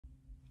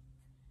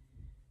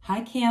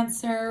Hi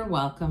Cancer,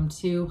 welcome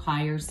to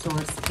Higher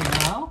Source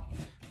Tarot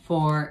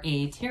for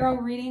a tarot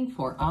reading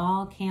for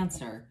all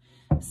Cancer,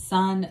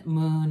 Sun,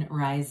 Moon,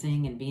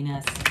 Rising, and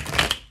Venus.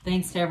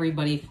 Thanks to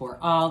everybody for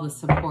all the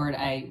support.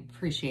 I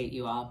appreciate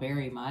you all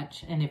very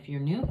much. And if you're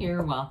new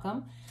here,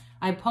 welcome.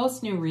 I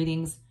post new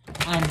readings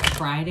on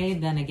Friday,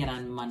 then again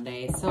on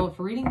Monday. So if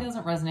a reading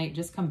doesn't resonate,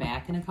 just come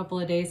back in a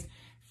couple of days.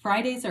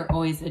 Fridays are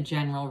always a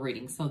general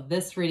reading. So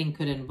this reading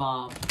could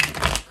involve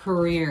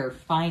career,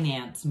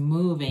 finance,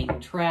 moving,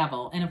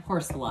 travel, and of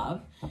course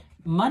love.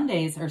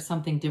 Mondays are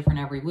something different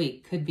every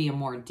week. Could be a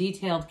more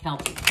detailed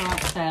Celtic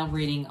Cross style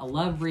reading, a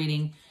love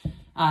reading.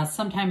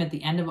 Sometime at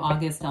the end of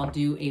August, I'll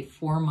do a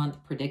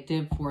 4-month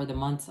predictive for the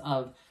months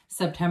of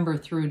September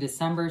through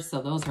December.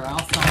 So those are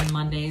also on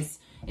Mondays.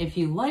 If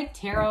you like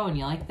tarot and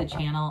you like the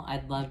channel,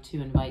 I'd love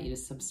to invite you to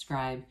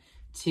subscribe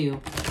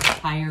to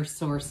Higher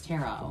Source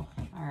Tarot.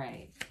 All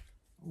right.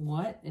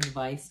 What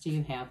advice do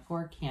you have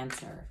for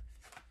Cancer?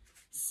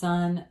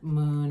 Sun,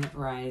 Moon,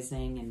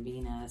 Rising, and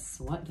Venus.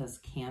 What does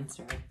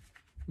Cancer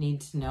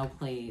need to know,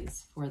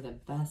 please, for the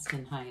best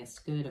and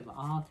highest good of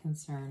all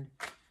concerned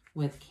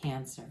with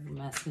Cancer?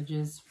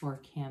 Messages for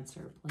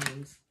Cancer,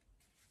 please.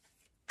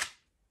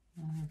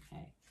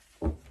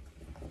 Okay.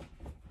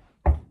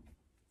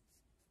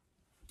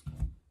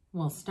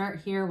 We'll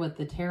start here with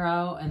the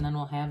tarot, and then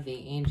we'll have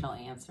the Angel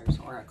Answers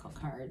Oracle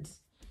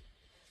cards.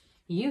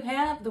 You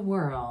have the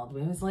World.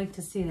 We always like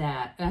to see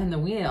that. And the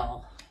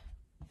Wheel.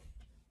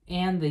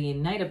 And the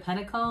Knight of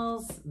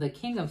Pentacles, the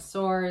King of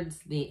Swords,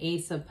 the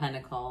Ace of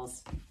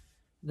Pentacles,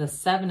 the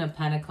Seven of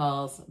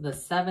Pentacles, the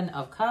Seven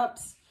of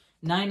Cups,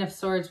 Nine of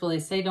Swords. Well, they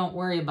say don't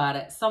worry about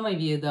it. Some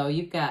of you, though,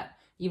 you've got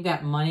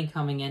money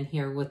coming in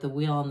here with the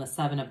Wheel and the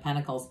Seven of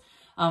Pentacles.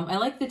 I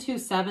like the 2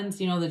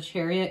 sevens. You know, the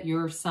Chariot,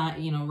 your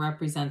sign, you know,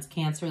 represents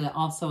Cancer. That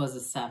also is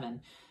a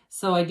 7.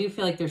 So I do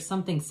feel like there's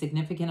something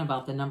significant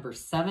about the number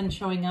 7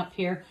 showing up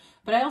here.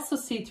 But I also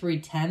see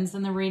 3 10s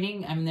in the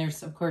reading. I mean,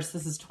 there's, of course,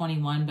 this is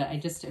 21, but I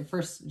just at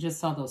first just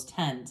saw those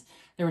 10s.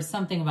 There was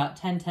something about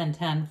 10, 10,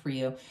 10 for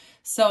you.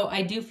 So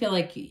I do feel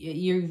like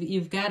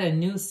you've got a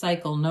new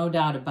cycle, no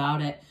doubt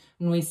about it.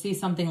 When we see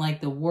something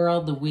like the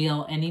World, the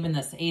Wheel, and even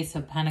this Ace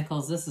of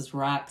Pentacles, this is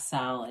rock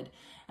solid.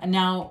 And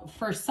now,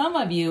 for some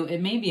of you,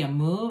 it may be a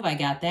move. I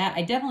got that.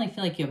 I definitely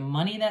feel like you have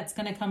money that's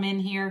going to come in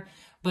here.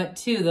 But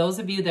too, those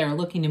of you that are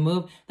looking to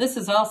move, this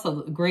is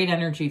also great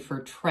energy for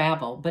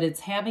travel, but it's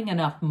having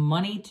enough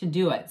money to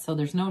do it. So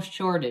there's no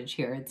shortage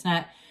here. It's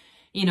not,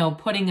 you know,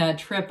 putting a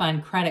trip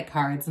on credit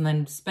cards and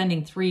then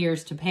spending 3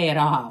 years to pay it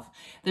off.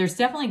 There's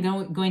definitely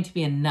going to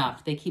be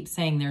enough. They keep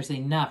saying there's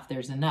enough,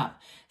 there's enough.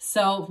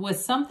 So with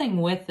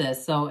something with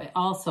this, so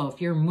also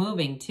if you're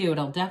moving too,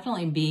 it'll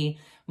definitely be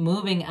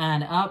moving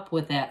on up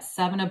with that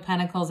 7 of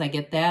Pentacles. I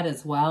get that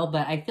as well,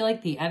 but I feel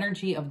like the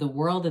energy of the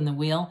World and the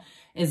Wheel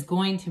is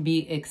going to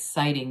be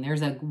exciting.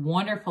 There's a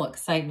wonderful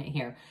excitement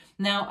here.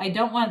 Now, I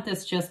don't want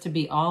this just to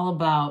be all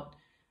about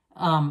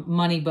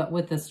money, but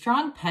with the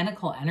strong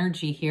Pentacle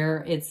energy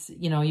here, it's,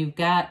 you know, you've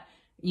got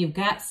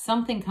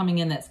something coming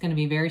in that's going to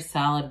be very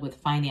solid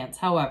with finance.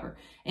 However,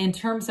 in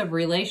terms of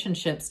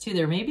relationships too,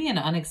 there may be an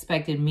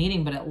unexpected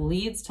meeting, but it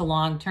leads to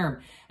long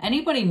term.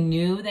 Anybody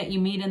new that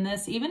you meet in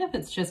this, even if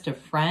it's just a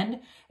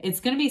friend, it's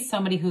going to be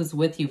somebody who's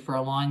with you for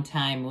a long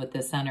time with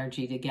this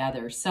energy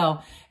together. So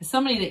it's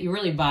somebody that you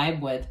really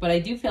vibe with. But I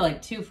do feel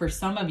like too, for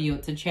some of you,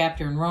 it's a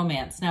chapter in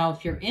romance. Now,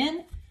 if you're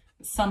in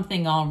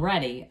something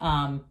already,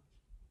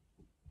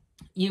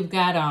 you've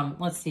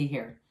got, let's see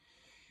here.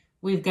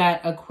 We've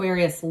got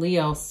Aquarius,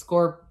 Leo,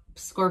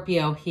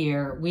 Scorpio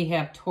here. We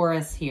have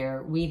Taurus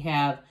here. We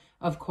have,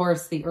 of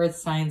course, the earth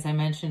signs I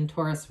mentioned,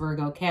 Taurus,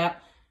 Virgo,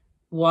 Cap,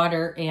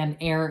 water, and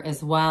air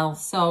as well.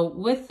 So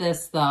with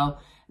this, though,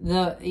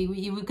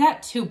 we've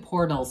got 2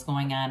 portals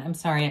going on. I'm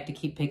sorry, I have to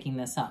keep picking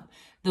this up.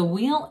 The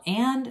Wheel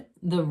and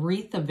the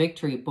Wreath of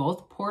Victory,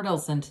 both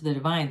portals into the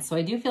divine. So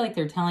I do feel like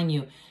they're telling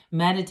you,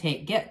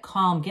 meditate, get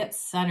calm, get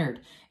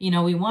centered. You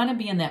know, we want to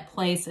be in that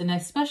place. And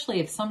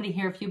especially if somebody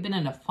here, if you've been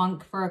in a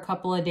funk for a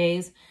couple of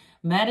days,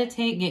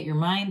 meditate, get your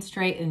mind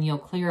straight, and you'll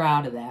clear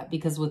out of that.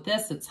 Because with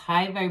this, it's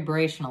high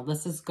vibrational.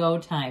 This is go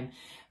time.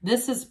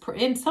 This is,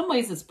 in some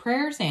ways, it's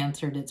prayers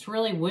answered. It's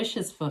really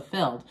wishes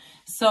fulfilled.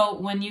 So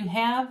when you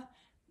have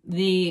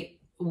the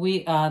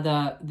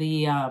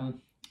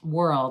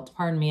World,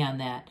 pardon me on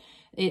that,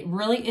 it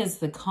really is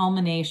the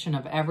culmination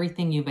of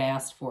everything you've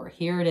asked for.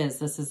 Here it is.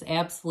 This is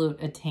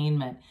absolute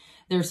attainment.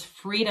 There's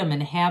freedom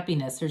and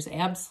happiness. There's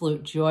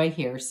absolute joy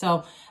here.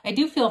 So I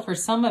do feel for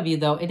some of you,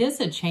 though, it is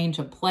a change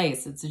of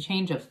place. It's a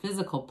change of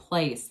physical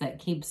place that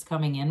keeps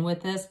coming in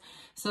with this.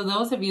 So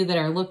those of you that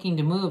are looking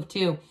to move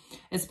too,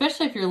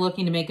 especially if you're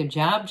looking to make a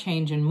job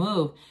change and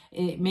move,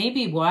 it may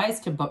be wise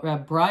to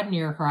broaden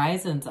your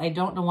horizons. I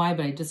don't know why,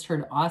 but I just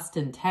heard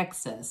Austin,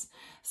 Texas.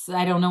 So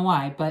I don't know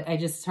why, but I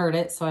just heard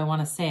it, so I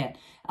want to say it.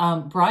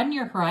 Broaden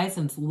your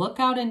horizons. Look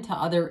out into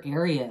other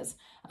areas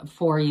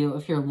for you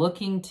if you're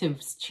looking to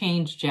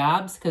change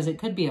jobs, because it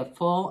could be a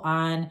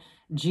full-on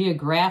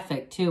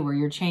geographic too, where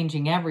you're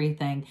changing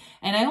everything.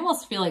 And I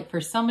almost feel like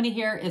for somebody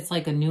here, it's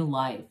like a new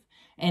life.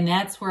 And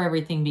that's where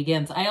everything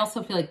begins. I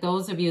also feel like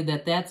those of you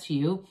that's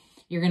you,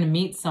 you're going to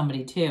meet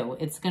somebody too.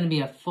 It's going to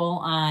be a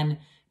full-on,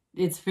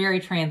 it's very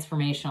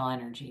transformational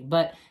energy.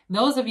 But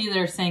those of you that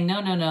are saying,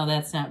 no, no, no,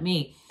 that's not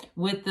me.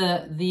 With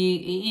and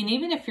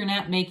even if you're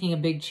not making a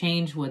big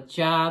change with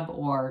job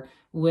or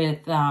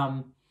with,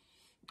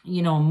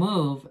 you know,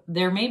 move,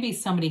 there may be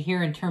somebody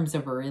here in terms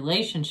of a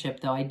relationship,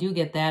 though. I do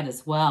get that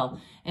as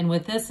well. And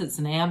with this, it's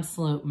an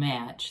absolute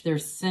match.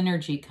 There's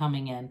synergy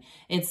coming in.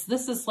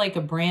 This is like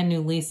a brand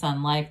new lease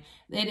on life.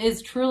 It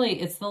is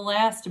truly, it's the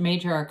last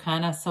major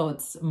arcana, so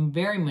it's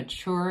very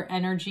mature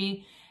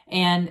energy.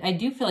 And I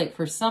do feel like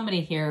for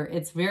somebody here,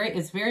 it's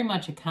very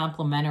much a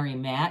complementary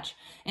match.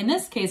 In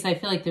this case, I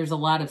feel like there's a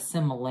lot of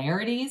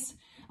similarities.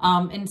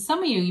 And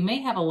some of you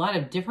may have a lot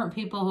of different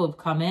people who have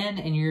come in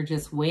and you're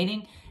just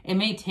waiting. It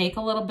may take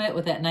a little bit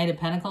with that Knight of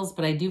Pentacles,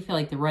 but I do feel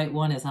like the right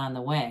one is on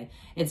the way.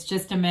 It's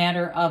just a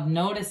matter of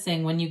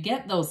noticing when you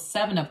get those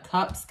Seven of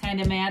Cups kind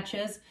of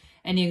matches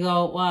and you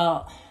go,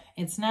 well,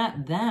 it's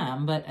not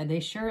them, but they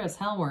sure as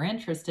hell were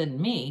interested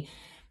in me.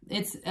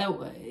 It's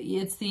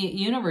the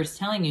universe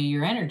telling you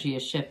your energy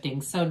is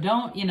shifting. So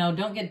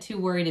don't get too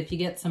worried if you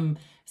get some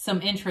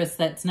interest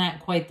that's not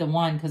quite the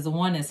one, because the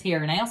one is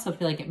here. And I also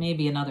feel like it may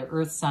be another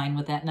earth sign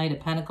with that Knight of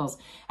Pentacles.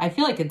 I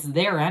feel like it's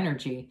their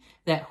energy,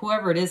 that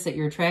whoever it is that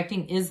you're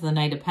attracting is the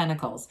Knight of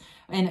Pentacles.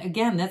 And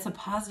again, that's a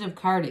positive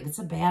card. It's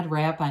a bad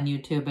rap on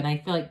YouTube, and I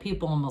feel like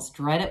people almost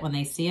dread it when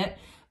they see it,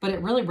 but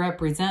it really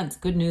represents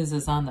good news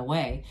is on the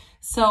way.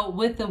 So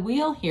with the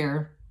wheel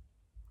here,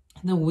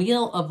 the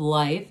wheel of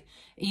life,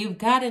 you've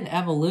got an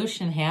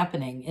evolution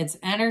happening. It's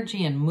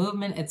energy and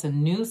movement. It's a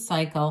new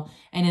cycle,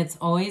 and it's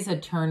always a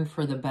turn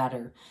for the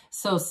better.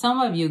 So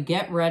some of you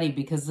get ready,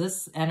 because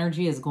this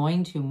energy is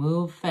going to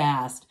move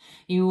fast.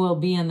 You will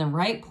be in the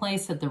right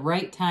place at the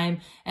right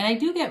time. And I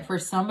do get for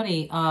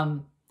somebody,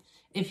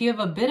 if you have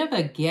a bit of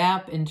a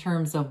gap in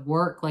terms of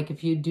work, like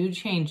if you do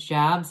change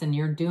jobs and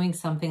you're doing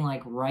something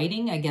like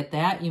writing, I get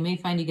that. You may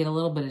find you get a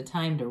little bit of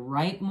time to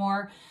write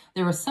more.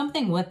 There was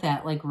something with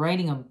that, like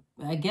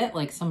I get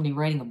like somebody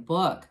writing a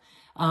book,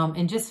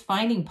 and just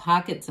finding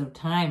pockets of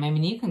time. I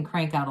mean, you can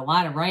crank out a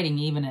lot of writing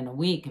even in a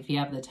week if you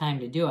have the time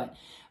to do it.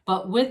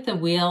 But with the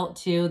wheel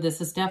too,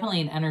 this is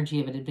definitely an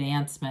energy of an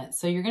advancement.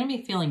 So you're going to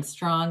be feeling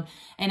strong.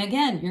 And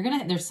again,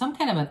 there's some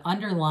kind of an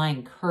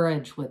underlying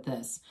courage with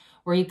this,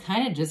 where you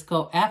kind of just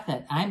go, F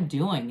it, I'm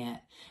doing it.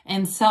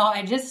 And so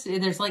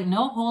there's like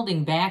no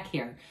holding back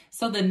here.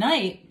 So the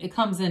Knight, it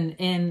comes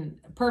in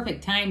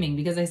perfect timing,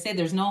 because I say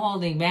there's no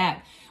holding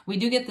back. We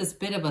do get this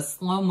bit of a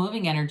slow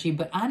moving energy,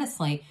 but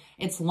honestly,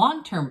 it's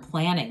long-term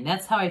planning.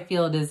 That's how I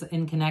feel it is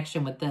in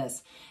connection with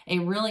this.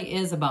 It really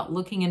is about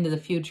looking into the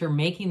future,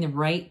 making the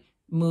right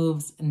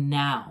moves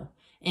now.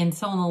 And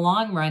so in the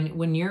long run,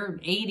 when you're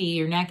 80,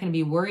 you're not going to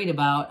be worried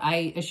about,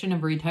 I shouldn't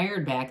have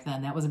retired back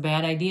then. That was a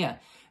bad idea.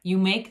 You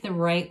make the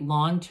right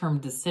long-term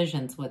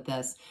decisions with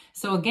this.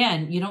 So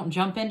again, you don't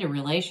jump into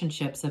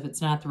relationships if it's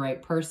not the right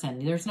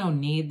person. There's no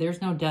need.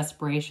 There's no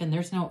desperation.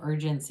 There's no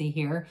urgency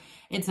here.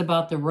 It's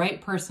about the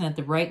right person at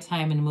the right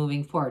time and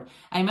moving forward.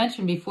 I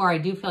mentioned before, I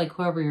do feel like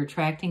whoever you're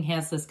attracting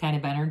has this kind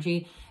of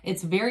energy.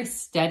 It's very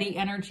steady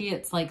energy.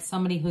 It's like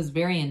somebody who's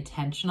very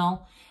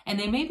intentional. And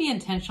they may be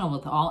intentional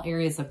with all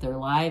areas of their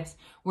lives,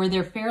 where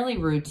they're fairly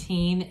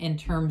routine in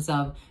terms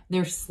of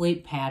their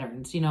sleep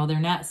patterns. You know, they're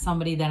not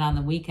somebody that on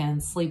the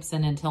weekend sleeps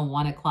in until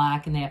 1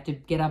 o'clock and they have to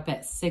get up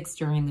at 6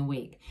 during the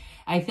week.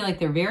 I feel like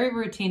they're very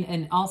routine,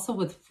 and also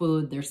with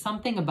food, there's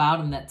something about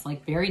them that's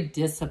like very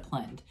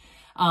disciplined.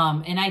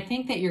 And I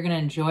think that you're going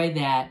to enjoy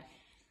that.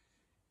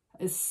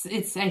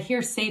 I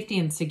hear safety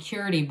and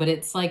security, but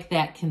it's like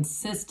that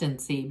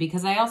consistency,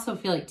 because I also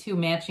feel like too,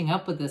 matching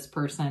up with this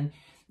person,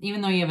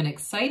 even though you have an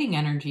exciting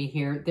energy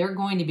here, they're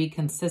going to be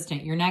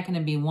consistent. You're not going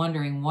to be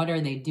wondering, what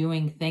are they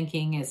doing,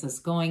 thinking? Is this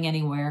going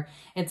anywhere?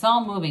 It's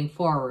all moving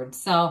forward.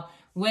 So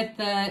with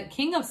the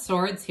King of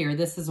Swords here,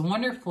 this is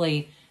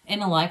wonderfully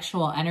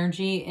intellectual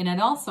energy, and it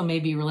also may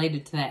be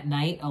related to that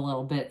Knight a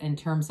little bit in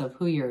terms of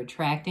who you're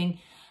attracting.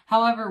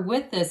 However,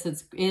 with this,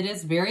 it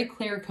is very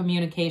clear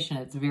communication.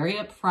 It's very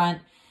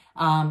upfront.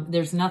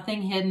 There's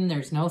nothing hidden.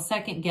 There's no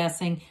second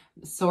guessing.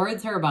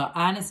 Swords are about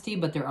honesty,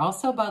 but they're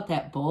also about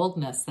that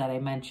boldness that I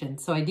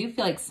mentioned. So I do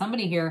feel like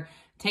somebody here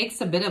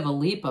takes a bit of a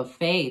leap of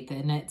faith,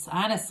 and it's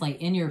honestly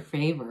in your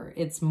favor.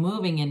 It's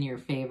moving in your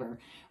favor.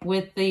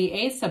 With the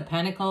Ace of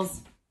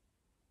Pentacles,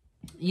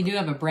 you do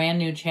have a brand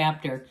new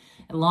chapter.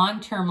 Long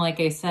term, like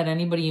I said,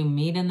 anybody you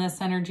meet in this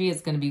energy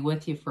is going to be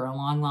with you for a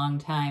long, long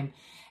time.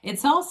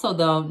 It's also,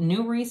 though,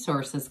 new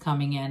resources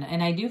coming in,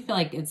 and I do feel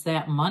like it's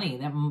that money.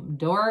 That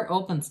door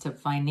opens to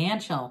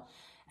financial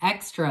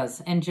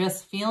extras and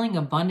just feeling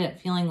abundant,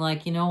 feeling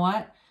like, you know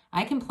what,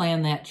 I can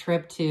plan that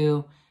trip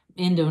to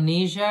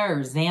Indonesia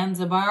or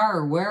Zanzibar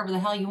or wherever the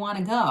hell you want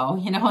to go.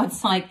 You know,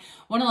 it's like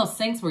one of those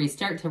things where you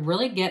start to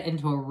really get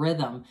into a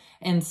rhythm.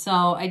 And so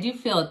I do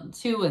feel it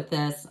too with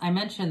this. I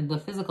mentioned the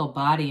physical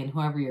body and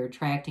whoever you're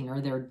attracting,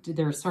 or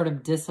their sort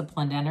of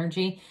disciplined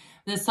energy.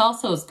 This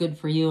also is good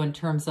for you in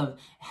terms of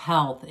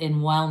health and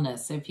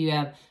wellness. If you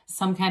have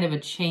some kind of a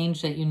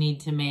change that you need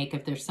to make,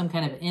 if there's some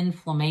kind of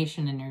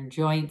inflammation in your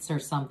joints or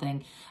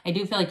something, I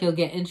do feel like you'll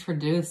get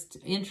introduced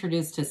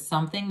to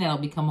something that'll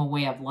become a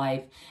way of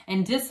life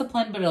and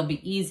discipline, but it'll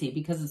be easy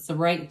because it's the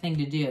right thing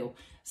to do.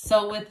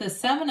 So with the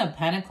Seven of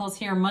Pentacles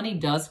here, money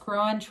does grow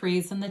on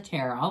trees in the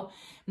tarot.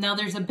 Now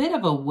there's a bit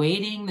of a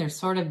waiting. There's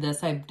sort of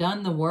this, I've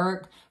done the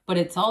work, but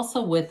it's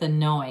also with a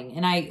knowing.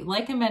 And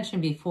like I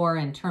mentioned before,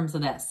 in terms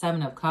of that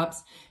Seven of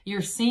Cups,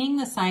 you're seeing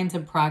the signs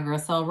of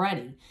progress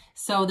already.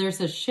 So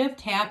there's a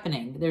shift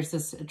happening. There's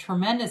this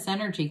tremendous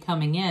energy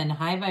coming in,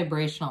 high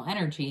vibrational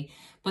energy,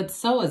 but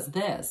so is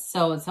this.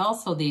 So it's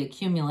also the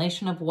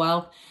accumulation of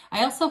wealth.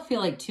 I also feel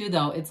like too,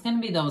 though, it's going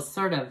to be those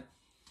sort of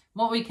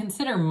what we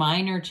consider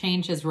minor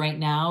changes right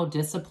now,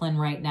 discipline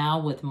right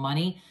now with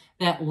money,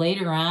 that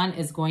later on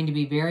is going to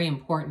be very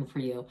important for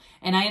you.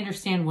 And I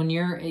understand when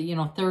you're,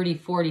 30,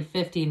 40,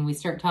 50, and we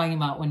start talking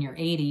about when you're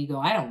 80, you go,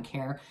 I don't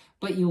care,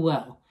 but you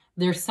will.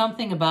 There's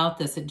something about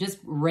this. It just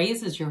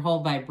raises your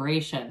whole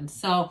vibration.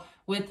 So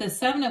with the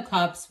Seven of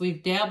Cups,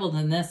 we've dabbled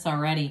in this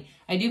already.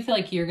 I do feel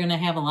like you're going to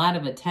have a lot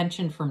of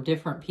attention from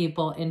different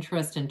people,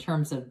 interest in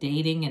terms of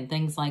dating and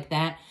things like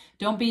that.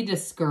 Don't be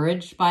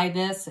discouraged by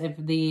this. If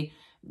the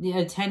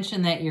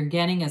attention that you're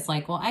getting is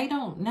like, well, I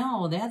don't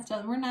know,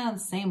 we're not on the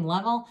same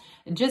level.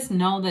 Just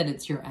know that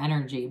it's your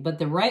energy, but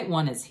the right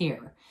one is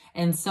here.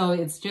 And so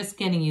it's just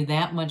getting you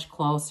that much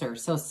closer.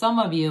 So some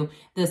of you,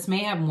 this may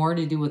have more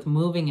to do with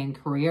moving in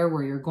career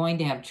where you're going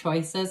to have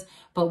choices.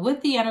 But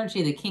with the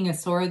energy, the King of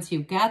Swords,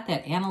 you've got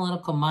that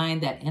analytical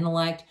mind, that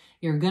intellect.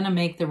 You're going to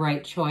make the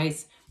right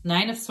choice.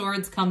 Nine of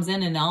Swords comes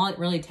in and all it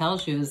really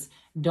tells you is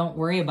don't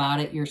worry about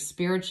it. You're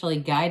spiritually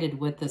guided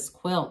with this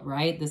quilt,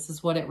 right? This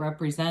is what it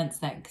represents,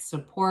 that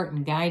support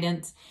and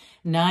guidance.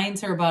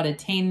 Nines are about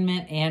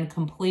attainment and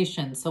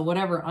completion. So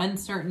whatever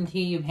uncertainty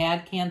you've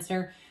had,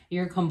 Cancer,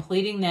 you're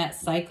completing that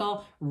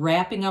cycle,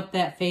 wrapping up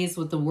that phase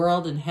with the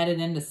world and headed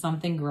into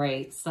something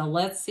great. So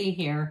let's see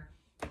here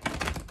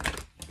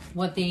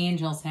what the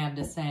angels have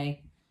to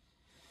say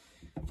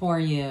for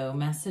you.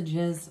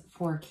 Messages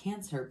for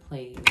Cancer,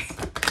 please.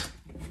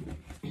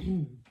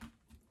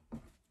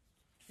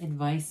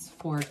 Advice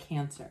for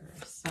Cancer,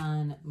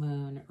 Sun,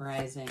 Moon,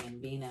 Rising,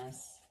 and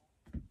Venus.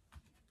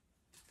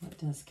 What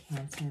does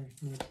Cancer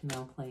need to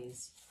know,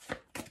 please?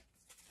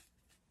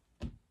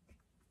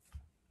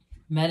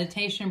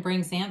 Meditation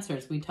brings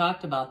answers. We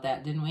talked about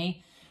that, didn't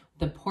we?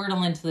 The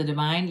portal into the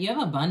divine. You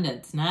have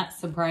abundance. Not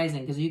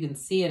surprising because you can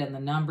see it in the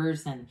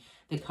numbers and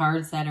the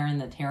cards that are in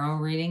the tarot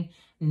reading.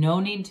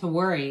 No need to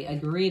worry.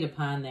 Agreed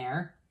upon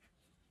there.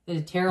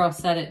 The tarot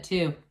said it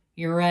too.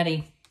 You're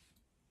ready.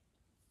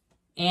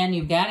 And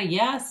you've got to,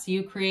 yes,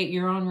 you create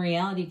your own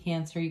reality,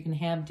 Cancer. You can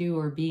have, do,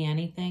 or be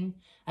anything.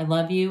 I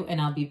love you,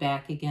 and I'll be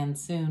back again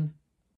soon.